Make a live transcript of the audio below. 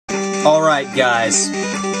Alright guys,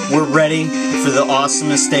 we're ready for the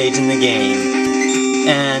awesomest stage in the game.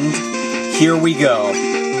 And here we go.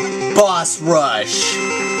 Boss Rush!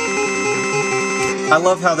 I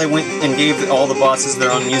love how they went and gave all the bosses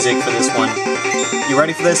their own music for this one. You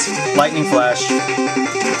ready for this? Lightning Flash.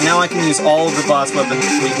 Now I can use all of the boss weapon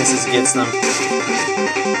weaknesses against them.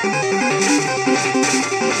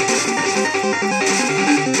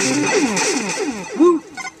 Woo!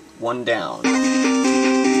 One down.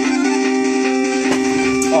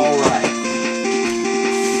 Alright.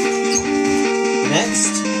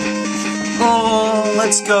 Next. Oh,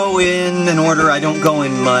 let's go in an order I don't go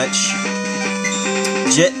in much.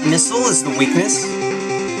 Jet Missile is the weakness.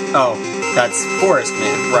 Oh, that's Forest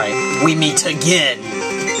Man, right. We meet again!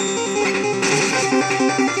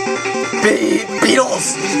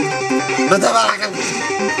 Beetles!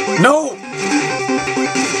 No!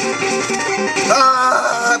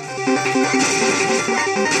 Ah!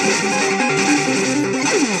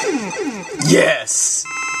 Yes!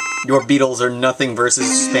 Your beetles are nothing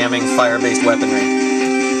versus spamming fire-based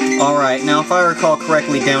weaponry. Alright, now if I recall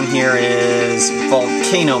correctly, down here is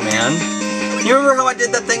Volcano Man. You remember how I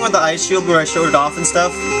did that thing with the ice shield where I showed it off and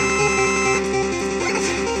stuff?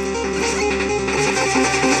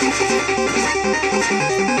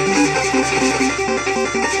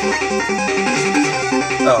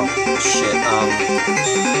 Oh, shit,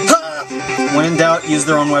 Ha! When in doubt, use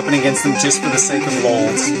their own weapon against them just for the sake of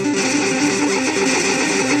lols.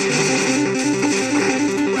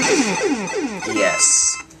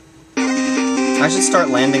 Yes. I should start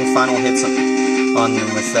landing final hits on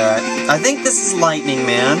them with that. I think this is Lightning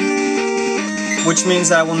Man, which means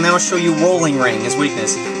that I will now show you Rolling Ring, his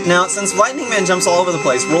weakness. Now, since Lightning Man jumps all over the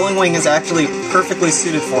place, Rolling Wing is actually perfectly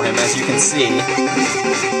suited for him, as you can see.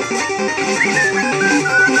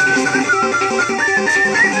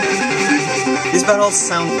 These battles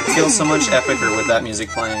feel so much epicer with that music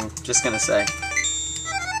playing, just gonna say.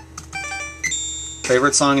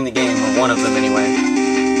 Favorite song in the game, or one of them anyway.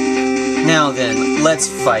 Now then, let's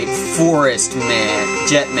fight Forest Man,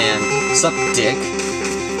 Jet Man. Sup, dick?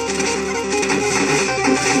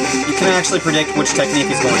 You can actually predict which technique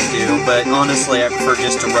he's going to do, but honestly I prefer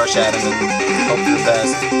just to rush at him and hope for the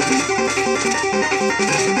best.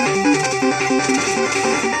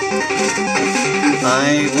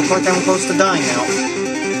 I look like I'm close to dying now.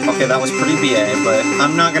 Okay, that was pretty BA, but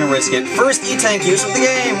I'm not gonna risk it. First E-Tank use of the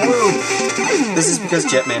game! Woo! This is because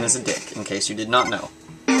Jetman is a dick, in case you did not know.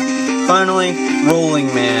 Finally,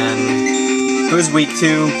 Rolling Man. Who's weak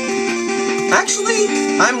to? Actually,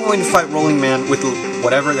 I'm going to fight Rolling Man with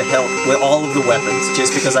whatever the hell, with all of the weapons,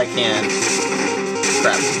 just because I can.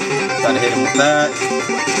 Crap. Gotta hit him with that.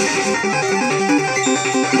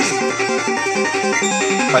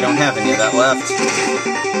 I don't have any of that left.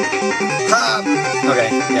 Ha! Okay,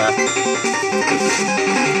 yeah.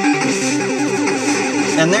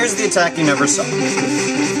 And there's the attack you never saw.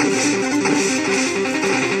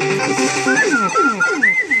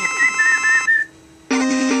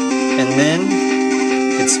 And then,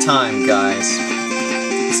 it's time, guys.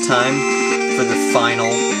 It's time for the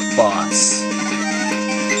final boss.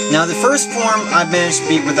 Now, the first form I managed to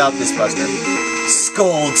beat without this buster.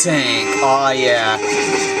 Skull Tank! Aw, yeah.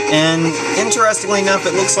 And, interestingly enough,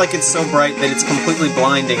 it looks like it's so bright that it's completely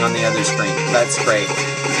blinding on the other screen. That's great.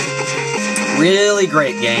 Really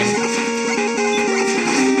great game.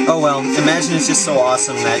 Oh well, imagine it's just so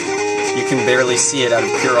awesome that you can barely see it out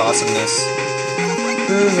of pure awesomeness.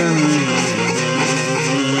 1,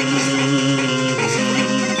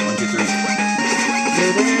 2, 3.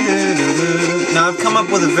 Now I've come up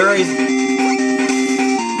with a very...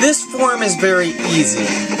 This form is very easy.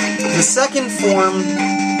 The second form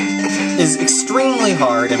is extremely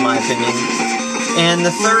hard, in my opinion. And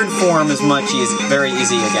the third form is very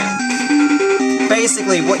easy again.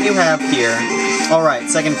 Basically, what you have here... Alright,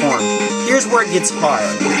 second form. Here's where it gets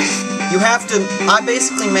hard. You have to... I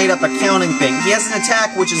basically made up a counting thing. He has an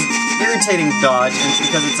attack which is irritating to dodge, and it's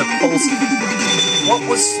because it's a pulse... What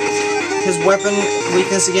was his weapon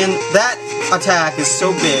weakness again? That attack is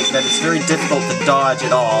so big that it's very difficult to dodge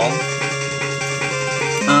at all.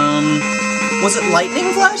 Was it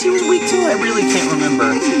Lightning Flash he was weak to? I really can't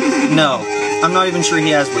remember. No, I'm not even sure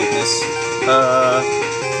he has weakness.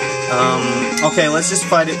 Okay, let's just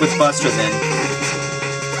fight it with Buster then.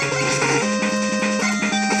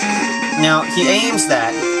 Now, he aims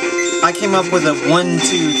that. I came up with a 1,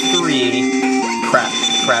 2, 3... Crap.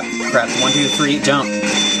 1, 2, 3, jump.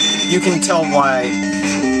 You can tell why.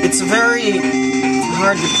 It's very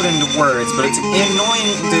hard to put into words, but it's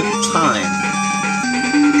annoying the time.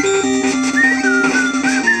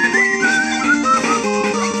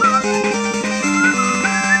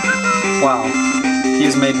 Wow. He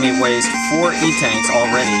has made me waste 4 E-tanks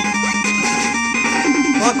already.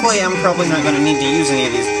 Luckily, I'm probably not going to need to use any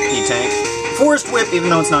of these E-tanks. Forced Whip, even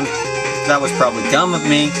though it's not... That was probably dumb of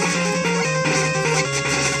me.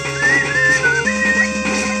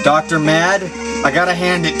 Dr. Mad, I gotta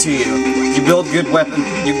hand it to you. You build good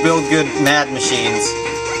you build good Mad machines.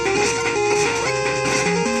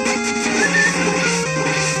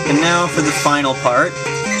 And now for the final part,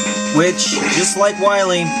 which, just like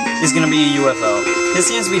Wily, is gonna be a UFO. This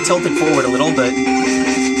seems to be tilted forward a little, but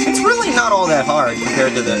it's really not all that hard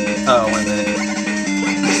compared to the... Oh, wait a minute.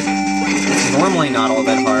 It's normally not all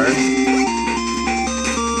that hard.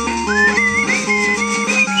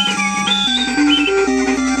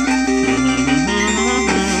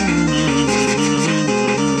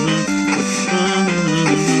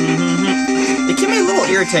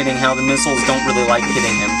 Irritating how the missiles don't really like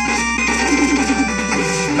hitting him.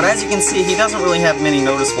 But as you can see, he doesn't really have many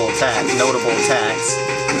notable attacks.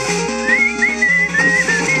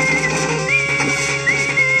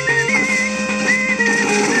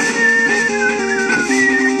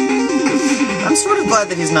 I'm sort of glad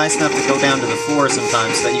that he's nice enough to go down to the floor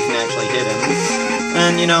sometimes so that you can actually hit him.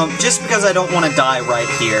 And, you know, just because I don't want to die right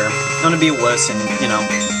here, I'm gonna be a wuss and, you know,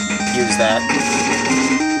 use that.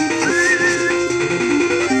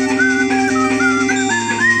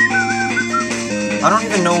 I don't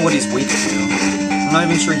even know what he's weak to. I'm not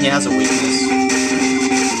even sure he has a weakness.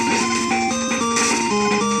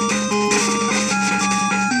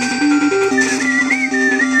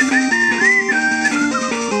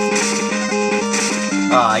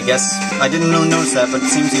 I guess I didn't really notice that, but it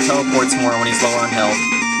seems he teleports more when he's low on health.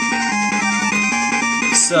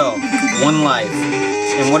 So, 1 life.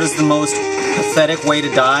 And what is the most pathetic way to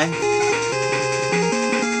die?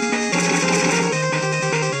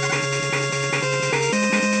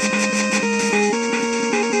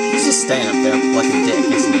 Staying up there like a dick,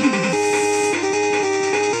 isn't he?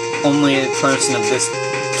 Only a person of this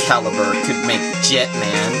caliber could make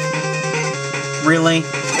Jetman. Really?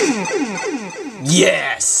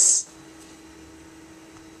 Yes!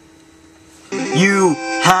 You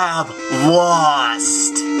have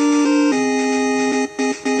lost!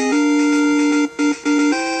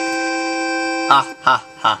 Ha ha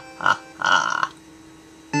ha ha ha.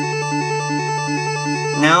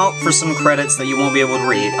 Now, for some credits that you won't be able to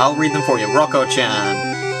read. I'll read them for you. Rokko-chan.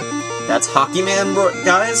 That's Hockey Man,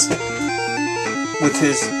 guys. With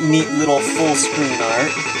his neat little full screen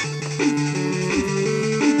art.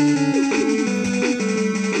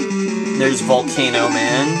 There's Volcano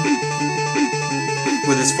Man.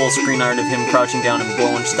 With his full screen art of him crouching down and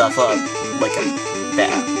blowing stuff up. Like a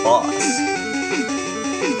bad boss.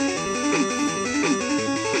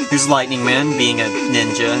 Here's Lightning Man, being a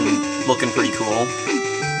ninja and looking pretty cool.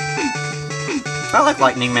 I like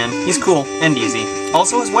Lightning Man. He's cool and easy.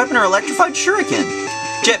 Also, his weapon are electrified shuriken.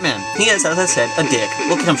 Jetman. He is, as I said, a dick.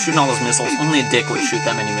 Look at him shooting all those missiles. Only a dick would shoot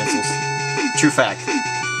that many missiles. True fact.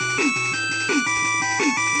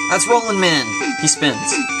 That's Rollin' Man. He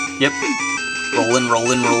spins. Yep. Rollin',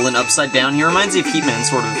 rollin', rollin' upside down. He reminds me of Heatman,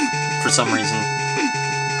 sort of, for some reason.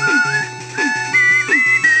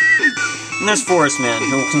 And there's Forest Man,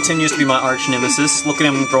 who continues to be my arch nemesis. Look at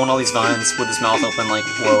him throwing all these vines with his mouth open like,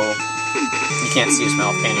 whoa. You can't see his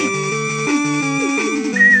mouth, can you?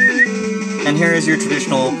 And here is your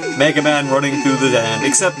traditional Mega Man running through the land,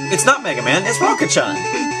 except it's not Mega Man, it's Rokko-chan.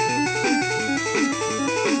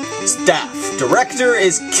 Staff Director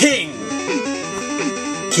is King!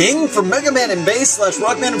 King for Mega Man and Bass /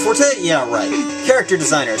 Rockman and Forte? Yeah, right. Character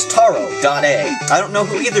designers, Taro.A. I don't know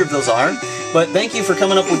who either of those are, but thank you for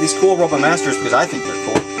coming up with these cool Robot Masters because I think they're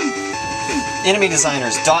cool. Enemy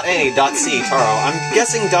designers, .A.C, Taro. I'm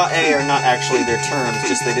guessing .A are not actually their terms,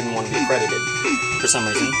 just they didn't want to be credited for some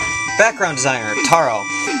reason. Background designer, Taro.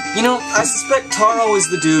 You know, I suspect Taro is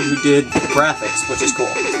the dude who did graphics, which is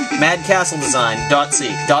cool. Mad Castle design,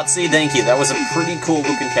 .C. .C, thank you. That was a pretty cool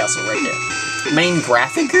looking castle right there. Main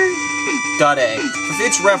graphicer? .A. For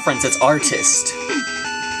future reference, it's artist.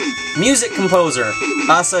 Music composer,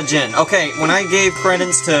 Asajin. Okay, when I gave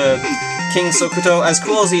credits to King Sokuto, as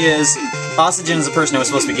cool as he is, Asajin is the person I was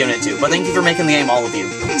supposed to be giving it to, but thank you for making the game, all of you.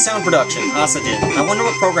 Sound production, Asajin. I wonder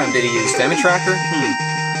what program did he use? Family Tracker?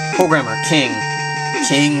 Programmer, King.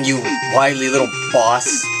 King, you wily little boss,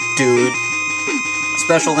 dude.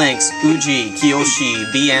 Special thanks, Uji, Kiyoshi,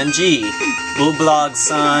 BNG,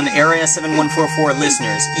 Blueblog-san, Area 7144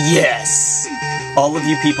 listeners. Yes! All of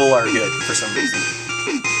you people are good, for some reason.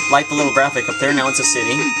 Like the little graphic up there, now it's a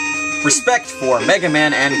city. Respect for Mega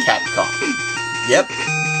Man and Capcom. Yep.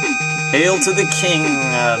 Hail to the king,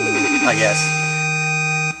 I guess.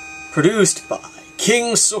 Produced by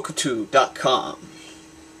KingSokotu.com.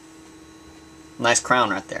 Nice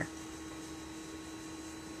crown right there.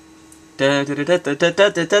 Da, da, da, da, da, da,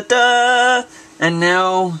 da, da, da. And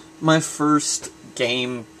now my first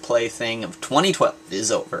gameplay thing of 2012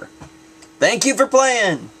 is over. Thank you for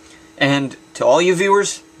playing! And to all you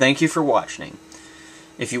viewers, thank you for watching.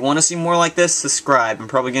 If you want to see more like this, subscribe. I'm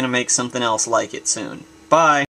probably going to make something else like it soon. Bye!